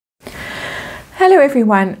Hello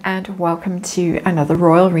everyone and welcome to another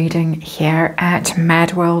royal reading here at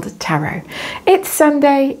MadWorldTarot. It's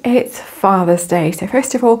Sunday, it's Father's Day. So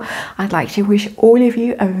first of all, I'd like to wish all of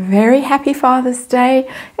you a very happy Father's Day.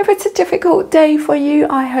 If it's a difficult day for you,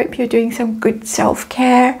 I hope you're doing some good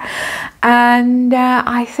self-care. And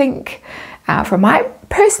I think from my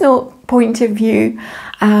personal point of view,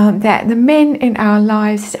 that the men in our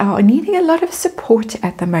lives are needing a lot of support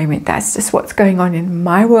at the moment. That's just what's going on in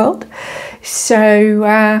my world.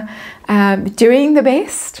 So doing the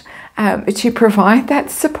best to provide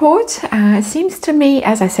that support. It seems to me,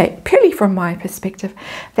 as I say, purely from my perspective,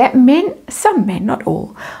 that men, some men, not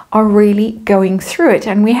all, are really going through it.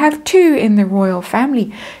 And we have two in the royal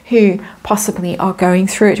family who possibly are going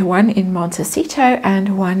through it, one in Montecito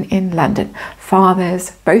and one in London.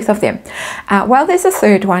 Fathers, both of them. Well, there's a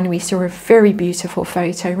third one. We saw a very beautiful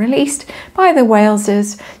photo released by the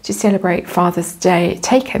Waleses to celebrate Father's Day,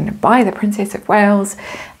 taken by the Princess of Wales,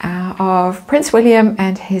 of Prince William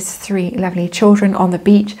and his three lovely children on the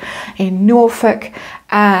beach in Norfolk,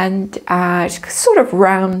 and sort of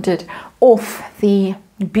rounded off the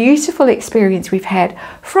beautiful experience we've had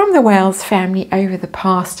from the Wales family over the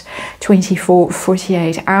past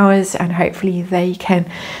 48 hours, and hopefully they can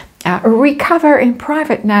recover in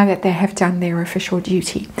private now that they have done their official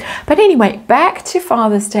duty. But anyway, back to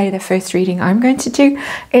Father's Day. The first reading I'm going to do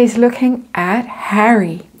is looking at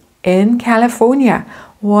Harry in California.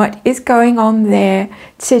 What is going on there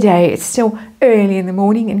today? It's still early in the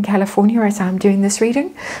morning in California as I'm doing this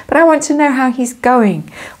reading, but I want to know how he's going.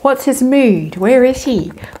 What's his mood? Where is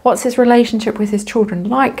he? What's his relationship with his children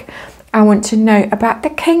like? I want to know about the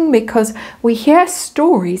king, because we hear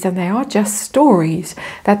stories, and they are just stories,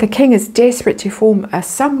 that the king is desperate to form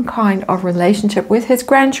some kind of relationship with his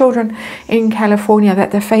grandchildren in California,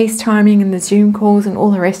 that the FaceTiming and the Zoom calls and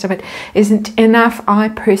all the rest of it isn't enough. I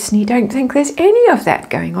personally don't think there's any of that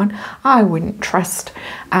going on. I wouldn't trust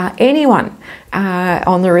anyone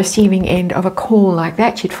on the receiving end of a call like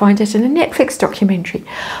that. You'd find it in a Netflix documentary.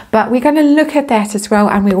 But we're going to look at that as well,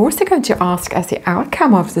 and we're also going to ask, as the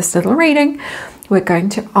outcome of this little reading, we're going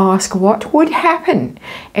to ask what would happen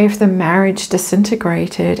if the marriage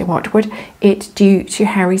disintegrated. What would it do to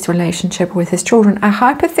Harry's relationship with his children? A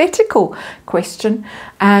hypothetical question,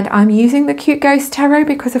 and I'm using the Cute Ghost Tarot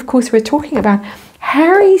because of course we're talking about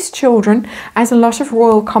Harry's children, as a lot of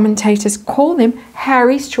royal commentators call them,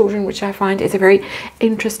 Harry's children, which I find is a very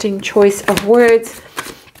interesting choice of words.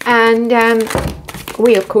 And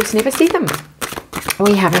we of course never see them.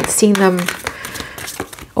 We haven't seen them,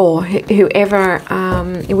 or whoever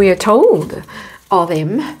we are told of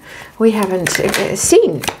them, we haven't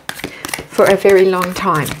seen for a very long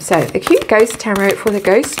time. So the Cute Ghost Tarot for the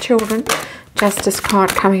ghost children. Justice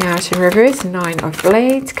card coming out in reverse, Nine of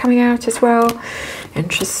Blades coming out as well.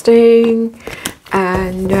 Interesting.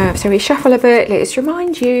 And so we shuffle a bit. Let's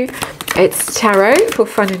remind you, it's tarot for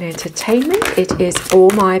fun and entertainment. It is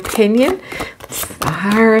all my opinion. It's the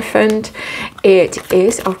Hierophant. It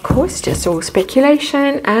is, of course, just all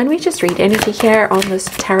speculation, and we just read energy here on this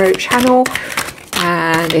tarot channel.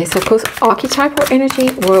 And there's, of course, archetypal energy,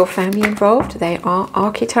 royal family involved. They are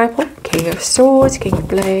archetypal. King of Swords, King of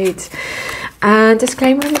Blades, and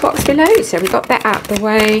disclaimer in the box below. So we got that out the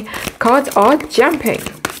way. Cards are jumping.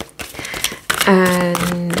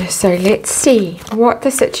 And so let's see what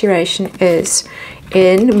the situation is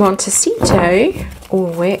in Montecito,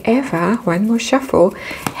 or wherever, one more shuffle,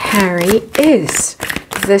 Harry is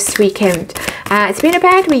this weekend. It's been a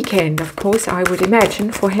bad weekend, of course, I would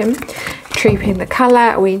imagine, for him. Trooping the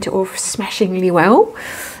Colour went off smashingly well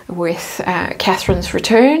with Catherine's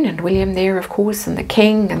return, and William there, of course, and the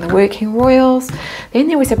King and the working royals. Then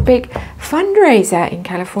there was a big fundraiser in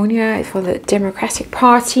California for the Democratic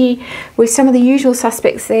Party, with some of the usual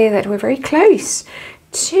suspects there that were very close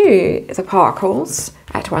to the Parkles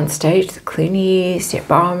at one stage. The Clooneys, the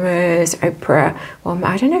Obamas, Oprah. Well,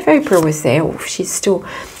 I don't know if Oprah was there, or if she's still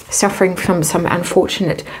suffering from some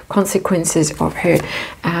unfortunate consequences of her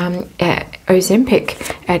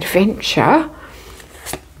Ozempic adventure.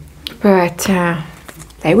 But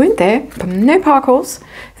they weren't there. No Parkles.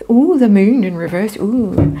 Ooh, the Moon in reverse.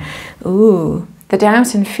 Ooh, the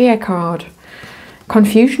Doubt and Fear card.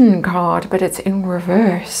 Confusion card, but it's in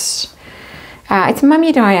reverse. It's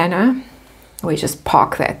Mummy Diana. We just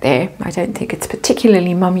park that there. I don't think it's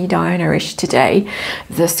particularly Mummy Diana-ish today,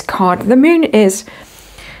 this card. The Moon is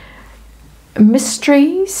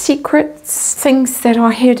mysteries, secrets, things that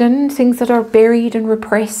are hidden, things that are buried and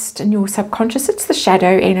repressed in your subconscious. It's the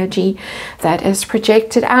shadow energy that is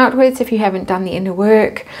projected outwards if you haven't done the inner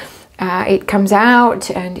work. it comes out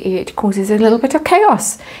and it causes a little bit of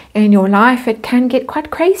chaos in your life. It can get quite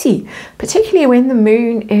crazy, particularly when the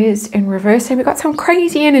moon is in reverse. So we've got some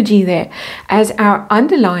crazy energy there as our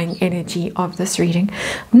underlying energy of this reading.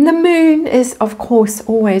 And the moon is, of course,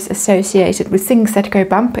 always associated with things that go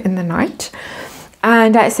bump in the night.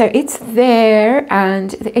 And so it's there,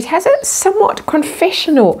 and it has a somewhat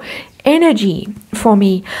confessional energy for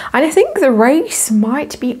me. And I think the race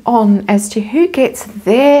might be on as to who gets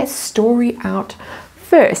their story out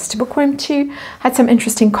first. Bookworm 2 had some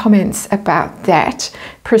interesting comments about that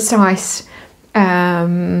precise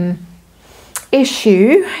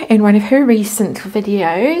issue in one of her recent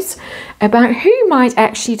videos about who might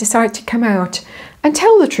actually decide to come out and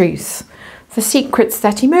tell the truth. The secrets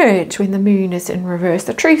that emerge when the moon is in reverse,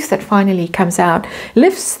 the truth that finally comes out,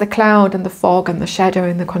 lifts the cloud and the fog and the shadow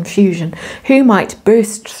and the confusion. Who might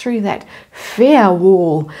burst through that fear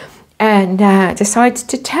wall and decide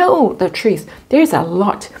to tell the truth? There's a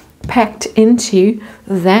lot packed into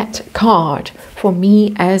that card for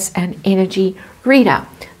me as an energy reader.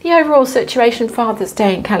 The overall situation, Father's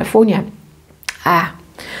Day in California.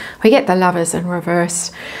 We get the Lovers in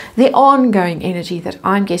reverse. The ongoing energy that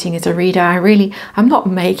I'm getting as a reader, I'm not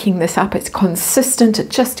making this up, it's consistent,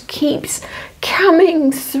 it just keeps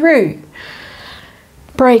coming through.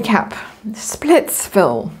 Breakup,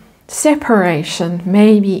 Splitsville, separation,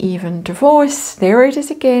 maybe even divorce. There it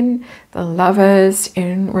is again, the Lovers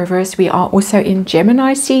in reverse. We are also in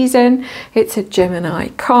Gemini season. It's a Gemini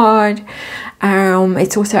card.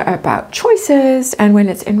 It's also about choices, and when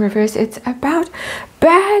it's in reverse, it's about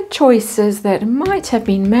bad choices that might have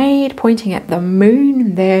been made, pointing at the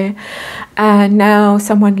moon there, and now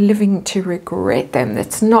someone living to regret them.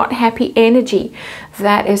 That's not happy energy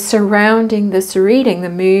that is surrounding this reading. The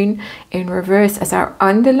moon in reverse as our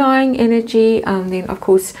underlying energy, and then of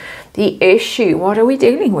course the issue. What are we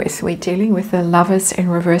dealing with? We're dealing with the Lovers in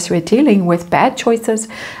reverse. We're dealing with bad choices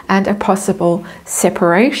and a possible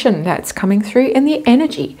separation that's coming through in the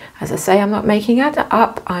energy. As I say, I'm not making it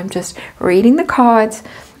up. I'm just reading the cards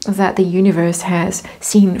that the universe has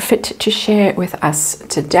seen fit to share with us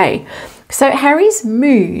today. So Harry's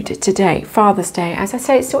mood today, Father's Day, as I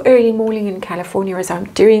say, it's still early morning in California as I'm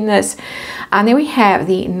doing this. And then we have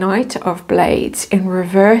the Knight of Blades in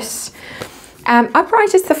reverse.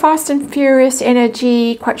 Upright is the fast and furious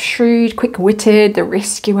energy, quite shrewd, quick-witted, the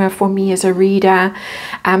rescuer for me as a reader,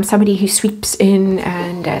 somebody who sweeps in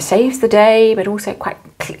and saves the day, but also quite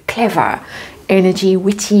clever energy,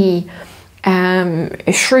 witty,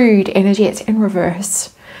 shrewd energy. It's in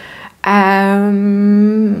reverse.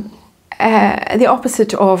 The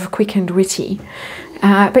opposite of quick and witty,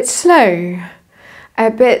 but slow,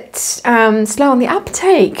 a bit slow on the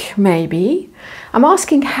uptake, maybe. I'm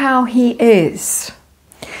asking how he is,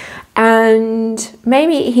 and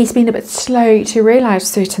maybe he's been a bit slow to realize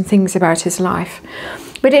certain things about his life.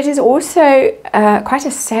 But it is also quite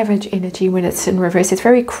a savage energy when it's in reverse. It's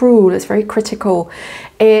very cruel, it's very critical.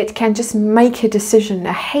 It can just make a decision,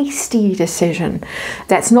 a hasty decision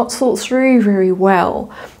that's not thought through very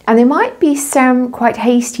well. And there might be some quite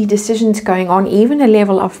hasty decisions going on, even a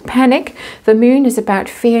level of panic. The moon is about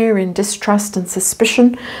fear and distrust and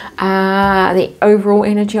suspicion, the overall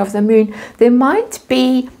energy of the moon. There might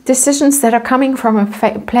be decisions that are coming from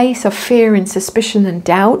a place of fear and suspicion and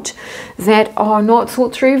doubt that are not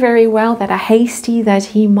thought through very well, that are hasty, that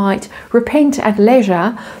he might repent at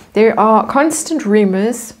leisure. There are constant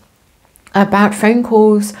rumors about phone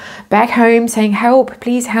calls back home saying, help,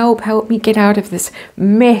 please help me get out of this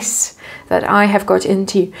mess that I have got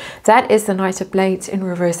into. That is the Knight of Blades in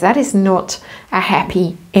reverse. That is not a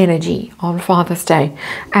happy energy on Father's Day.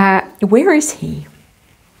 Where is he?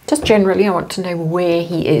 Just generally, I want to know where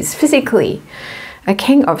he is physically. A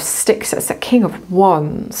King of Sticks, it's a King of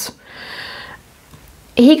Wands.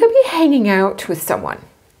 He could be hanging out with someone.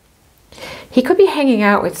 He could be hanging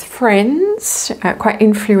out with friends, quite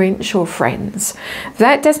influential friends.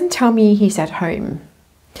 That doesn't tell me he's at home.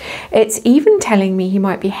 It's even telling me he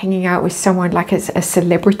might be hanging out with someone like a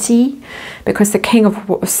celebrity, because the King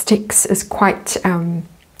of Sticks is quite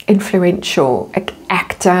influential, an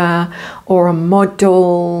actor or a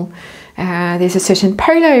model. There's a certain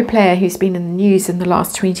polo player who's been in the news in the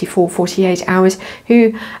last 48 hours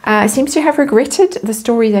who seems to have regretted the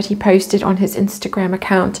story that he posted on his Instagram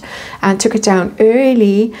account and took it down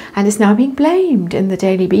early, and is now being blamed in the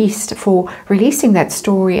Daily Beast for releasing that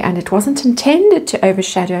story, and it wasn't intended to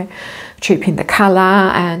overshadow Trooping the Colour,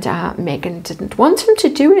 and Meghan didn't want him to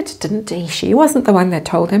do it, didn't he? She wasn't the one that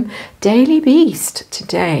told him. Daily Beast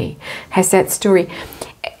today has that story.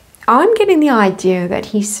 I'm getting the idea that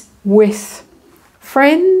he's with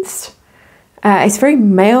friends, it's very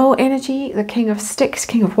male energy, the King of Sticks,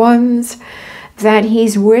 King of Wands, that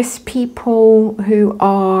he's with people who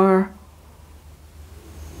are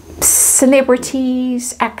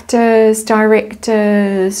celebrities, actors,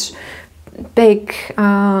 directors, big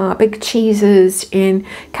cheeses in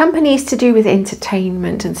companies to do with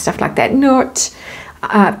entertainment and stuff like that. Not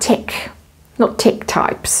tech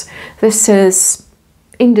types. This is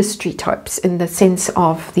industry types in the sense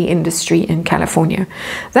of the industry in California.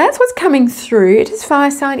 That's what's coming through. It is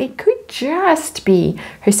fire sign. It could just be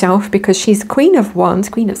herself because she's the Queen of Wands,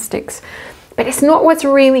 Queen of Sticks. But it's not what's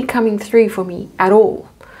really coming through for me at all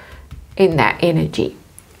in that energy.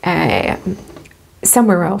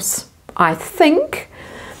 Somewhere else, I think.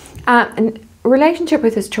 And relationship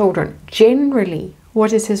with his children. Generally,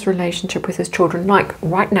 what is his relationship with his children like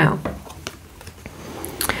right now?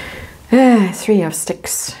 Three of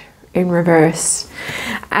Sticks in reverse.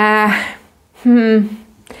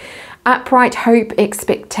 Upright hope,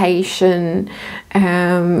 expectation.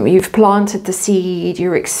 You've planted the seed,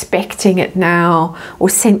 you're expecting it now, or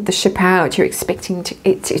sent the ship out, you're expecting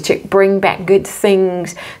it to bring back good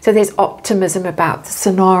things. So there's optimism about the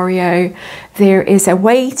scenario. There is a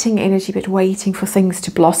waiting energy, but waiting for things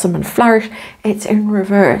to blossom and flourish. It's in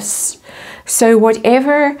reverse. So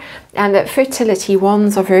whatever, and that fertility,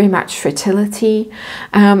 wands are very much fertility,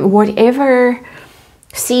 whatever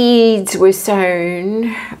seeds were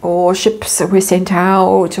sown or ships were sent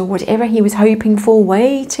out or whatever he was hoping for,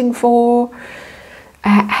 waiting for,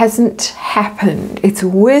 hasn't happened. It's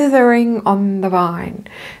withering on the vine.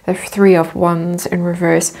 The Three of Wands in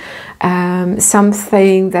reverse.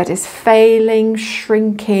 Something that is failing,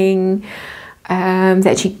 shrinking,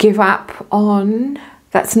 that you give up on.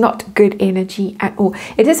 That's not good energy at all.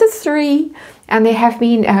 It is a 3, and there have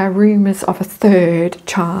been rumours of a 3rd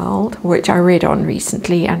child, which I read on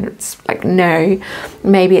recently, and it's like, no,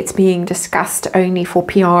 maybe it's being discussed only for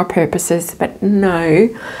PR purposes, but no.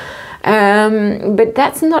 But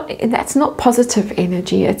that's not positive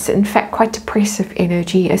energy. It's in fact quite depressive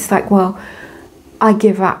energy. It's like, well, I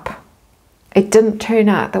give up. It didn't turn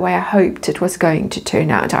out the way I hoped it was going to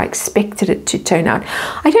turn out. I expected it to turn out.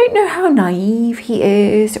 I don't know how naive he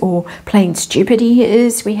is or plain stupid he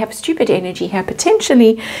is. We have stupid energy here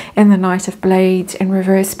potentially in the Knight of Blades in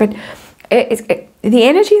reverse. But the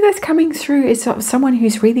energy that's coming through is of someone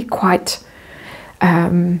who's really quite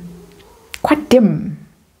dim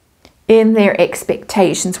in their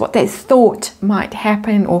expectations, what they thought might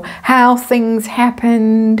happen or how things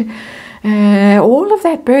happened. All of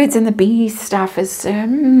that birds and the bees stuff is,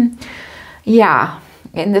 yeah,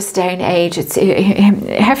 in this day and age,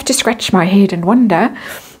 I have to scratch my head and wonder,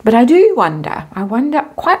 but I do wonder. I wonder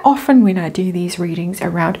quite often when I do these readings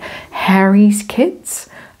around Harry's kids,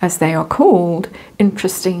 as they are called,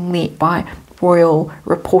 interestingly, by royal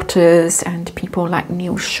reporters and people like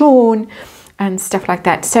Neil Sean and stuff like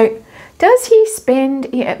that. So does he spend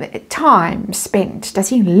time spent? Does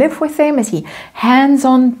he live with them? Is he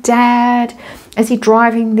hands-on dad? Is he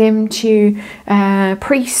driving them to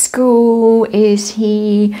preschool? Is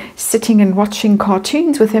he sitting and watching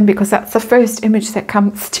cartoons with them? Because that's the first image that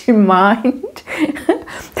comes to mind.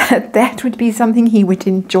 that would be something he would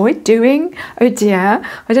enjoy doing. Oh dear,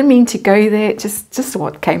 I didn't mean to go there. Just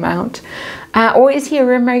what came out. Or is he a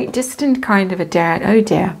remote, distant kind of a dad? Oh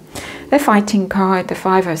dear. The fighting card, the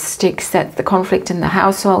Five of Sticks, that's the conflict in the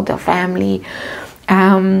household, the family.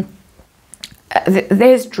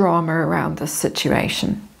 There's drama around this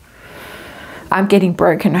situation. I'm getting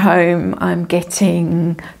broken home. I'm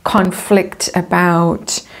getting conflict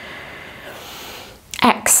about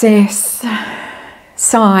access.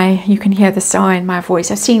 Sigh. You can hear the sigh in my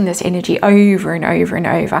voice. I've seen this energy over and over and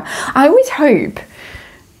over. I always hope,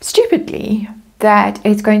 stupidly, that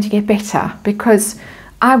it's going to get better, because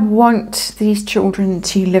I want these children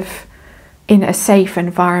to live in a safe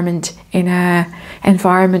environment, in an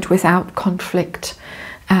environment without conflict,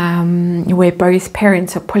 where both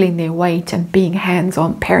parents are pulling their weight and being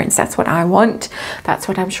hands-on parents. That's what I want. That's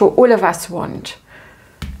what I'm sure all of us want.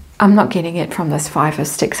 I'm not getting it from this Five of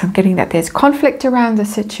Sticks. I'm getting that there's conflict around the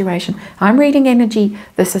situation. I'm reading energy.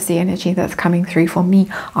 This is the energy that's coming through for me.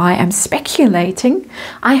 I am speculating.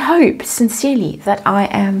 I hope sincerely that I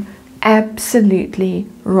am absolutely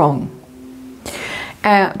wrong.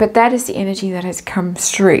 But that is the energy that has come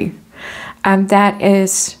through. And that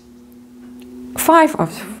is Five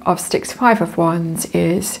of Sticks, Five of Wands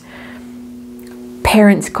is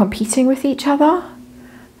parents competing with each other,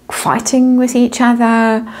 fighting with each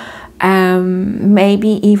other, maybe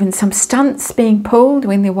even some stunts being pulled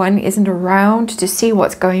when the one isn't around to see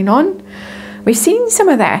what's going on. We've seen some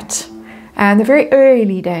of that in the very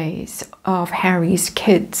early days of Harry's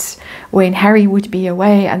kids, when Harry would be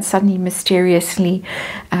away and suddenly mysteriously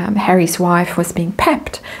Harry's wife was being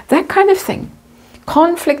pepped, that kind of thing.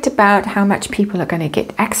 Conflict about how much people are going to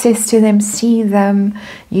get access to them, see them,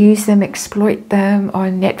 use them, exploit them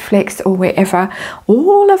on Netflix or wherever.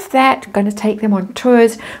 All of that, going to take them on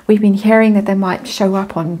tours. We've been hearing that they might show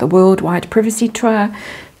up on the Worldwide Privacy Tour.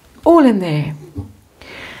 All in there.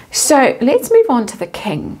 So let's move on to the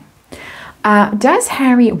king. Does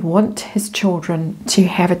Harry want his children to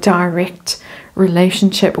have a direct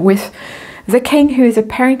relationship with the king, who is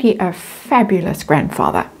apparently a fabulous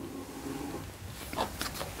grandfather?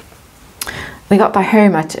 We got the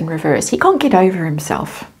Hermit in reverse. He can't get over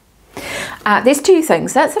himself. There's two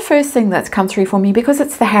things. That's the first thing that's come through for me, because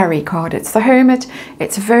it's the Harry card. It's the Hermit.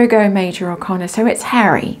 It's Virgo Major Arcana, so it's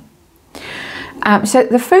Harry. So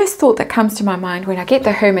the first thought that comes to my mind when I get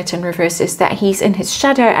the Hermit in reverse is that he's in his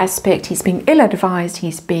shadow aspect. He's being ill-advised.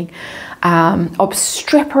 He's being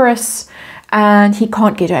obstreperous, and he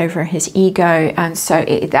can't get over his ego. And so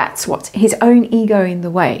that's what's his own ego in the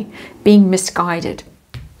way, being misguided.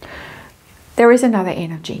 There is another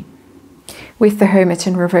energy with the Hermit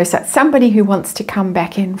in reverse. That's somebody who wants to come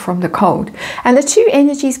back in from the cold. And the two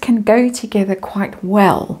energies can go together quite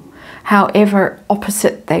well, however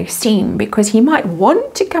opposite they seem, because he might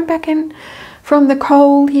want to come back in from the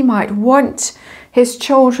cold. He might want his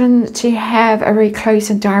children to have a very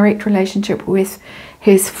close and direct relationship with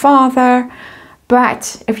his father.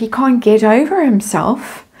 But if he can't get over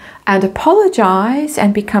himself and apologize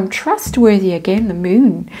and become trustworthy again, the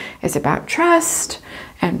moon is about trust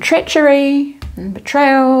and treachery and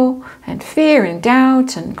betrayal and fear and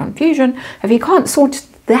doubt and confusion. If he can't sort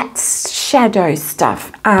that shadow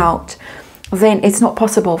stuff out, then it's not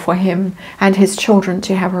possible for him and his children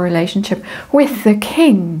to have a relationship with the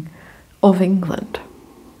King of England.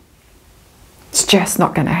 It's just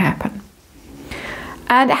not going to happen.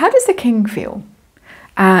 And how does the king feel?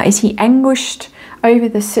 Is he anguished over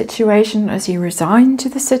the situation? Is he resigned to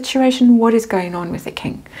the situation? What is going on with the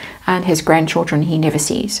king and his grandchildren he never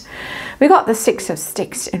sees? We got the Six of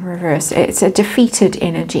Sticks in reverse. It's a defeated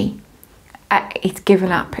energy. It's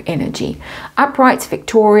given up energy. Upright,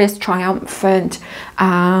 victorious, triumphant,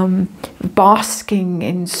 basking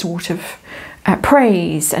in sort of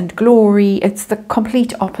praise and glory. It's the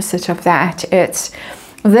complete opposite of that.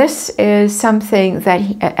 This is something that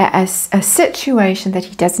a situation that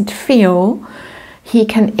he doesn't feel he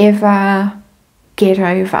can ever get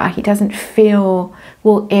over. He doesn't feel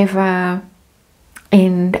will ever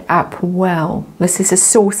end up well. This is a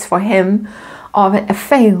source for him of a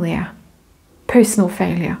failure, personal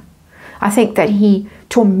failure. I think that he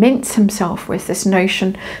torments himself with this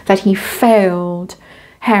notion that he failed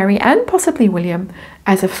Harry and possibly William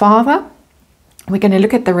as a father. We're going to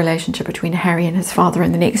look at the relationship between Harry and his father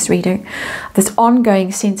in the next reading. This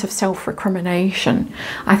ongoing sense of self-recrimination.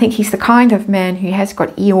 I think he's the kind of man who has got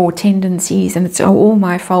Eeyore tendencies, and it's all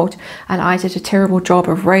my fault, and I did a terrible job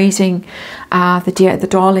of raising the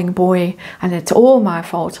darling boy, and it's all my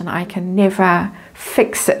fault, and I can never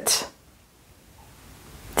fix it.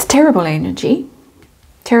 It's terrible energy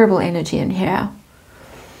in here.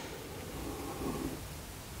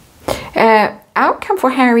 Outcome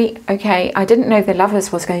for Harry, okay, I didn't know the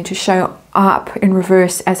Lovers was going to show up in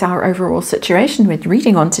reverse as our overall situation we're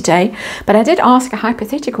reading on today, but I did ask a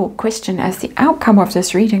hypothetical question as the outcome of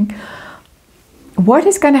this reading. What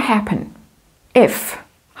is going to happen if,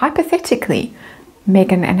 hypothetically,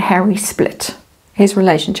 Meghan and Harry split his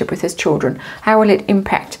relationship with his children? How will it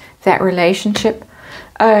impact that relationship?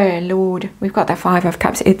 Oh Lord, we've got the Five of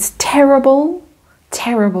Cups. It's terrible,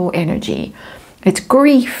 terrible energy. It's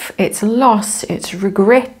grief, it's loss, it's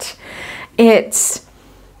regret, it's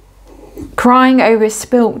crying over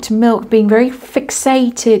spilt milk, being very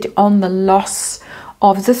fixated on the loss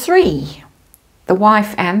of the three, the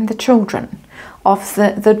wife and the children, of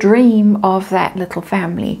the dream of that little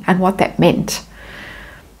family and what that meant.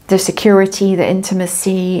 The security, the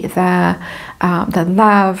intimacy, the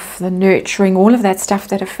love, the nurturing, all of that stuff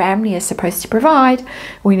that a family is supposed to provide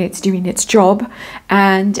when it's doing its job.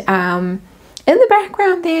 And in the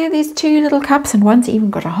background there's two little cups, and one's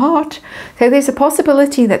even got a heart. So there's a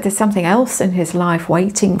possibility that there's something else in his life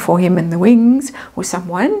waiting for him in the wings, or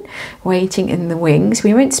someone waiting in the wings.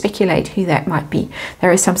 We won't speculate who that might be.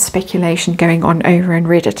 There is some speculation going on over in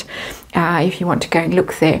Reddit if you want to go and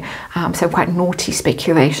look there. So quite naughty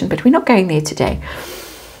speculation, but we're not going there today.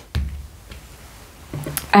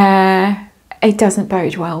 It doesn't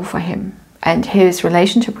bode well for him and his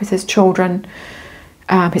relationship with his children.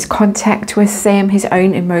 His contact with them, his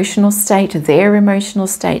own emotional state, their emotional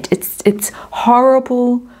state. It's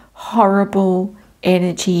horrible, horrible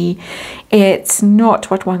energy. It's not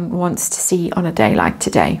what one wants to see on a day like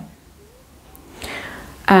today,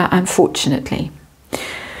 unfortunately.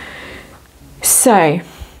 So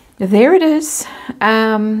there it is.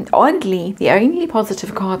 Oddly, the only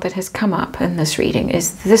positive card that has come up in this reading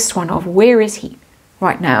is this one of where is he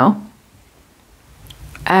right now?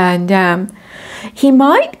 And he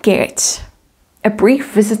might get a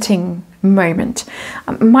brief visiting moment.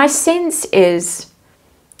 My sense is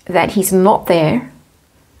that he's not there,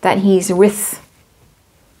 that he's with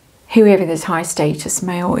whoever this high status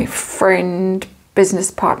male, friend,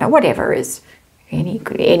 business partner, whatever is,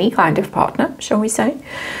 any kind of partner, shall we say.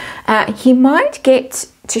 He might get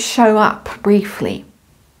to show up briefly,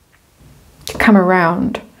 to come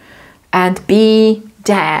around and be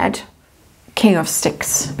dad, King of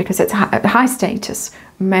Sticks, because it's high status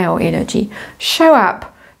male energy. Show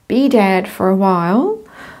up, be dad for a while,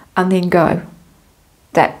 and then go.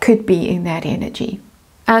 That could be in that energy.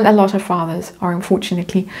 And a lot of fathers are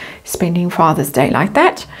unfortunately spending Father's Day like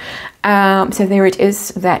that. So there it is.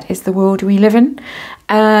 That is the world we live in.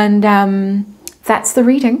 And that's the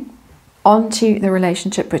reading. On to the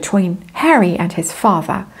relationship between Harry and his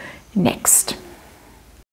father next.